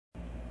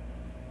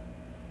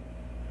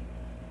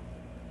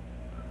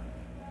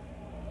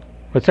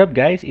What's up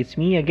guys, it's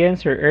me again,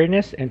 Sir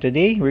Ernest, and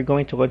today we're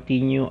going to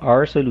continue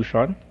our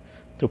solution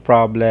to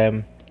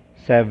problem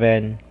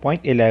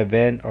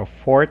 7.11 of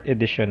 4th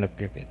edition of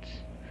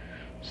Griffiths.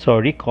 So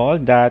recall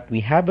that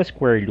we have a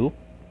square loop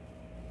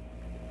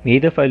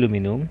made of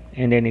aluminum,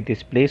 and then it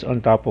is placed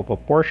on top of a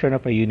portion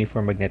of a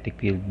uniform magnetic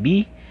field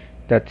B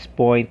that's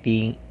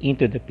pointing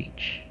into the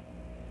page.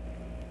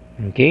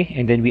 Okay,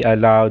 and then we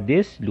allow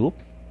this loop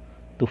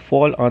to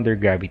fall under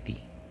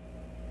gravity.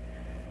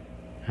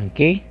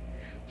 Okay,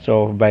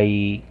 so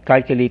by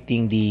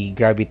calculating the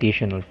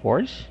gravitational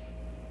force,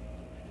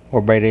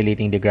 or by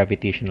relating the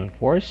gravitational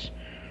force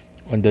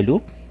on the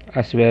loop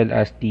as well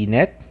as the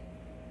net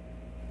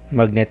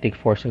magnetic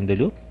force on the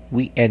loop,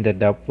 we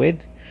ended up with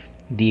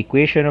the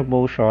equation of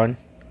motion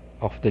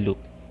of the loop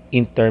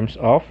in terms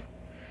of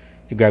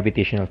the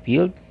gravitational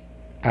field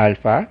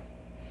alpha,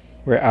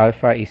 where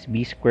alpha is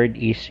b squared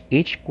is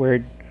h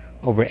squared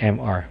over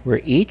mr,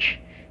 where h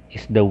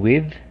is the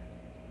width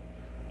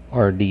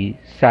or the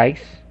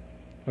size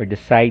or the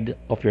side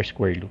of your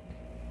square loop.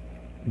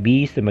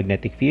 B is the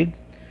magnetic field.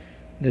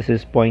 This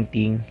is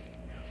pointing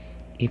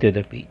into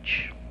the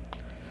page.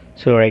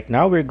 So right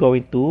now we're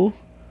going to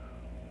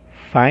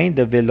find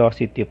the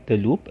velocity of the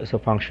loop as a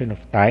function of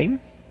time,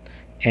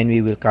 and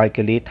we will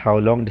calculate how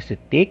long does it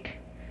take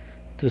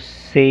to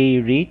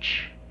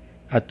reach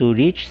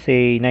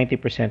say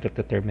 90% of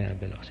the terminal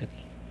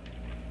velocity.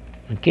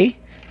 Okay,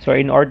 so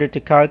in order to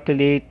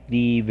calculate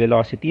the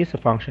velocity as a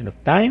function of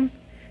time,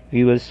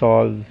 we will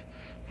solve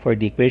for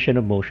the equation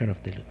of motion of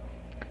the loop.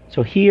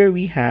 So here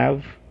we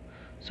have,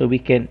 so we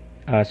can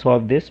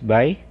solve this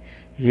by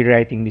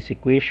rewriting this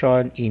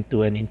equation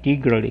into an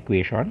integral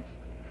equation,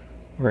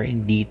 where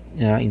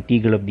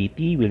integral of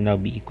dt will now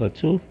be equal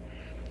to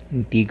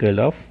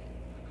integral of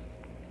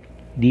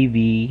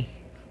dv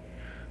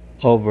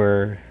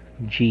over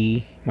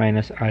g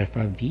minus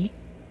alpha v.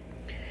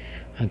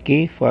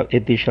 Okay, for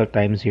initial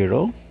time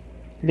 0,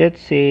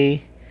 let's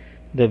say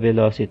the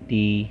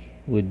velocity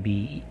would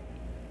be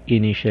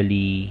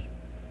initially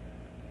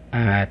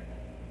at,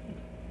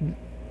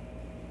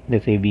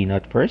 let's say, v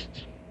naught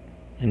first,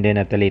 and then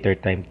at a later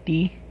time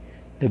t,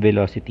 the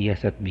velocity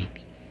is at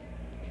vt.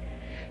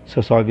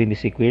 So solving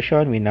this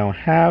equation, we now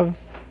have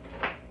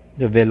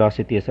the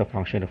velocity as a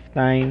function of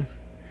time,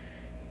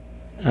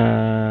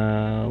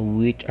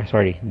 we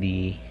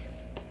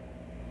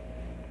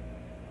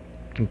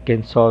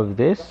can solve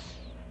this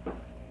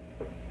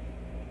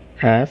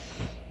as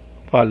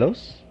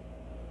follows.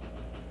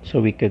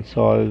 So we can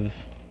solve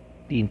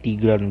the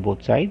integral on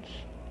both sides.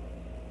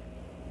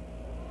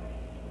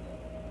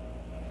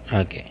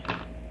 Okay,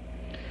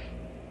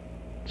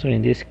 so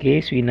in this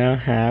case we now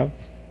have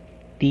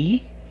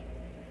t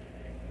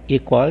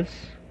equals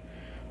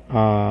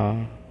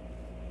the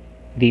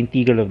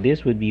integral of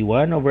this would be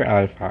 1 over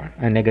alpha,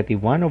 a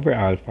negative 1 over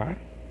alpha,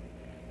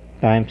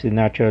 times the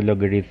natural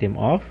logarithm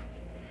of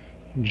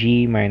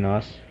g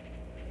minus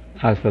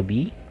alpha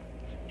b,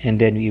 and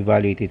then we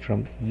evaluate it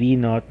from v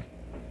naught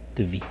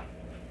to v.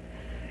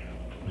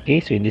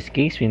 Okay, so in this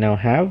case we now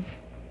have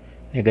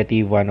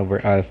negative 1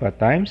 over alpha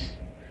times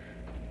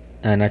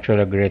a natural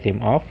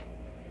logarithm of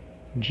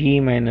g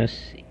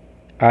minus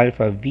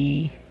alpha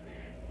v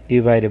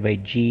divided by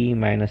g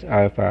minus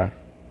alpha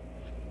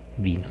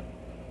v naught.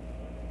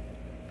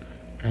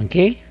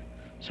 Okay,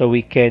 so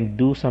we can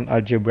do some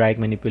algebraic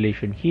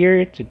manipulation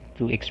here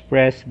to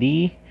express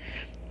the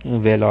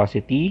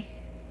velocity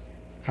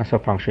as a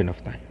function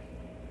of time.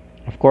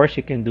 Of course,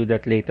 you can do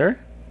that later.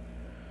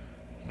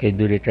 You can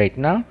do it right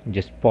now.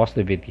 Just pause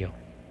the video.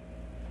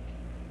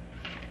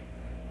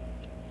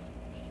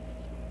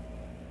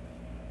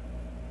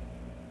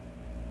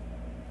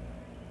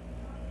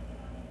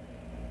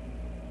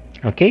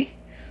 Okay,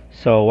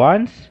 so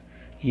once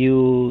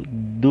you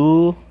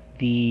do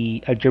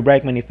the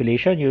algebraic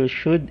manipulation, you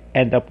should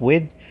end up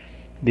with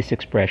this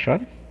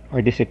expression,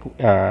 or this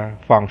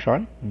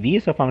function. V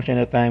as a function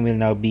of time will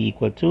now be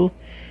equal to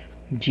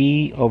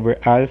g over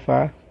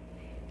alpha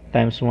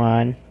times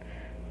 1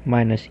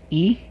 minus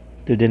e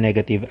to the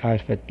negative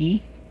alpha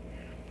t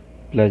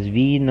plus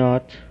v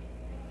naught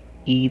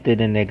e to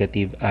the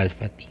negative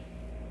alpha t.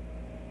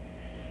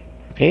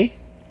 Okay,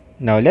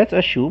 now let's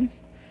assume,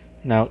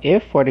 now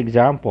if, for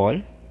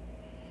example,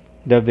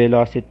 the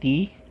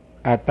velocity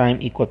at time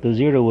equal to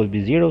 0 will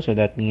be 0, so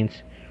that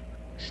means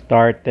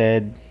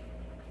started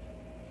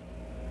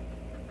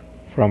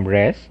from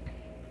rest,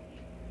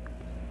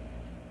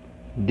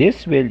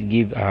 this will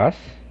give us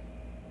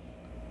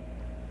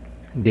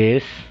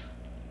this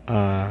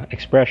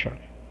expression.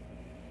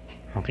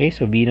 Okay,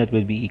 so v naught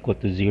will be equal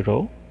to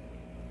 0,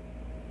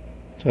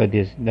 so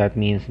that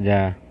means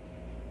the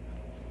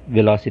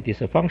velocity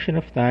as a function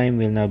of time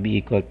will now be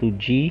equal to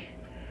g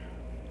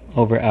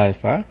over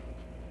alpha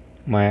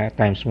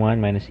times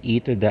 1 minus e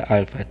to the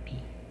alpha t.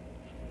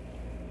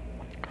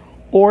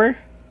 Or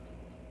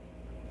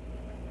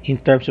in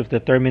terms of the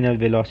terminal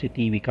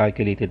velocity we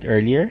calculated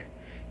earlier,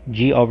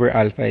 g over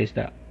alpha is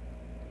the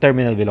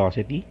terminal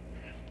velocity,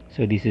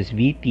 so this is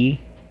vt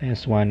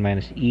times 1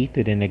 minus e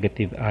to the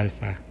negative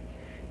alpha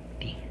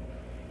t.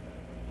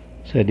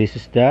 So this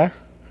is the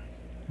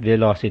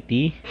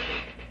velocity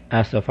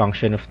as a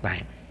function of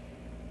time.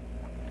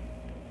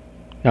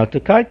 Now to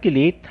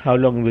calculate how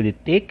long will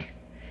it take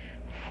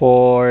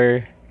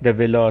for the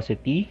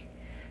velocity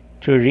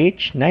to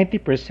reach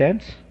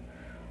 90%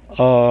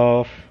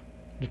 of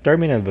the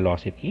terminal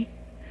velocity.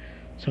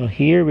 So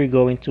here we're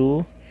going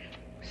to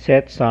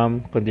set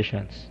some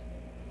conditions.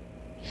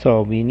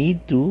 So we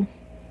need to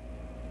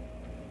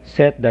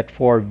set that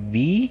for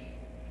v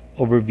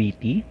over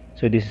vt.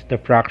 So this is the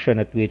fraction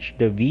at which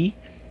the v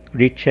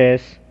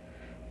reaches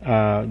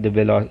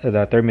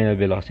the terminal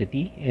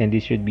velocity, and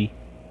this should be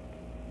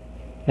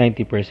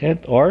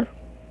 90% or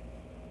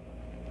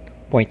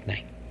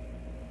 0.9.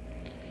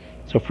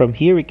 So from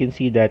here we can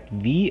see that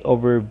v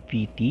over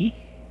vt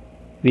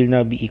will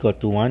now be equal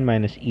to 1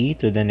 minus e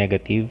to the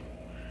negative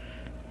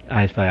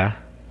alpha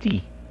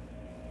t.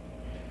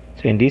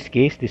 So in this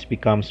case, this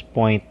becomes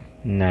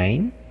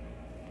 0.9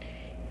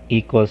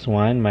 equals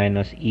 1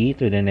 minus e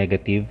to the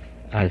negative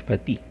alpha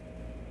t,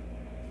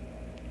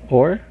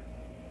 or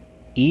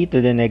e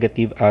to the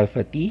negative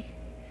alpha t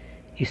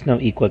is now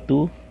equal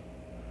to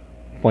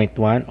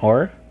 0.1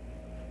 or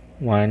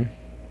 1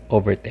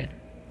 over 10.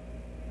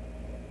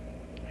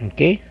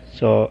 Okay,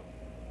 so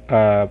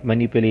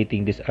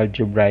manipulating this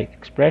algebraic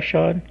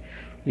expression,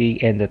 we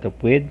ended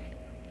up with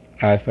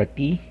alpha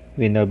t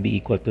will now be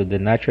equal to the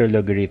natural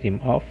logarithm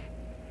of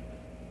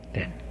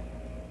 10.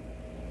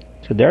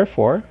 So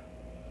therefore,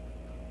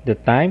 the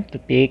time to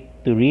take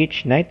to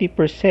reach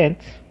 90%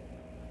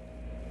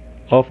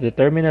 of the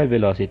terminal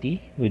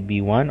velocity would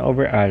be 1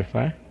 over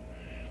alpha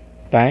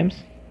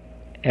times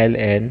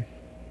ln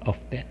of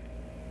 10.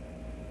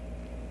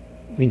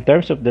 In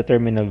terms of the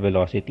terminal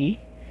velocity,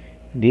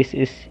 this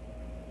is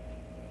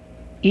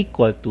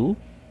equal to,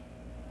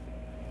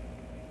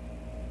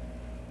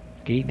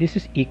 this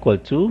is equal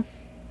to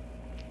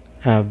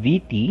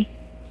Vt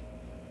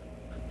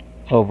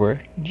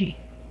over G.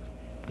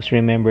 Because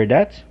remember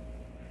that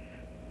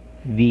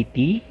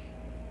Vt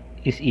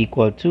is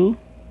equal to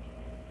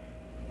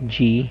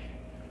G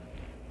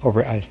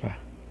over alpha.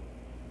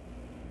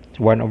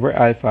 So 1 over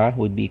alpha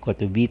would be equal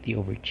to Vt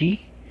over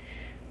G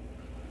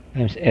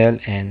times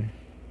ln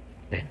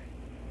 10.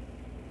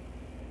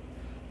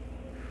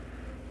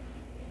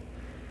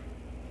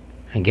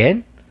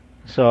 Again,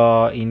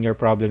 so in your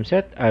problem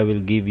set, I will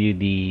give you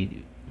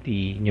the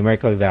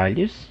numerical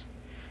values,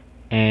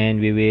 and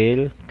we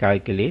will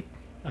calculate,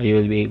 you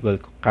will be able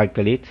to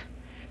calculate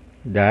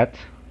that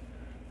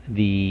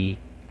you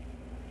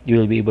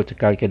will be able to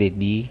calculate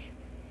the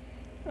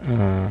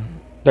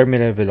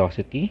terminal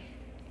velocity,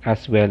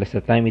 as well as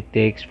the time it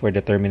takes for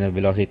the terminal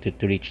velocity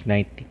to reach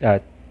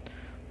the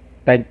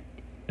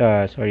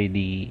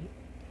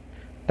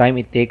time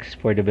it takes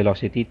for the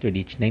velocity to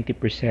reach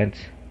 90%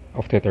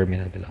 of the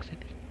terminal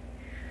velocity.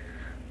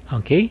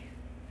 Okay,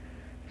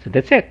 so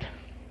that's it.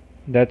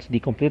 That's the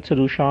complete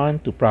solution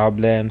to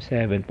problem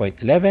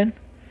 7.11,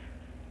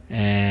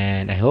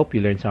 and I hope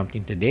you learned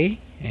something today,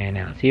 and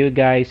I'll see you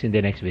guys in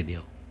the next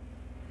video.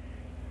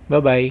 Bye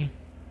bye.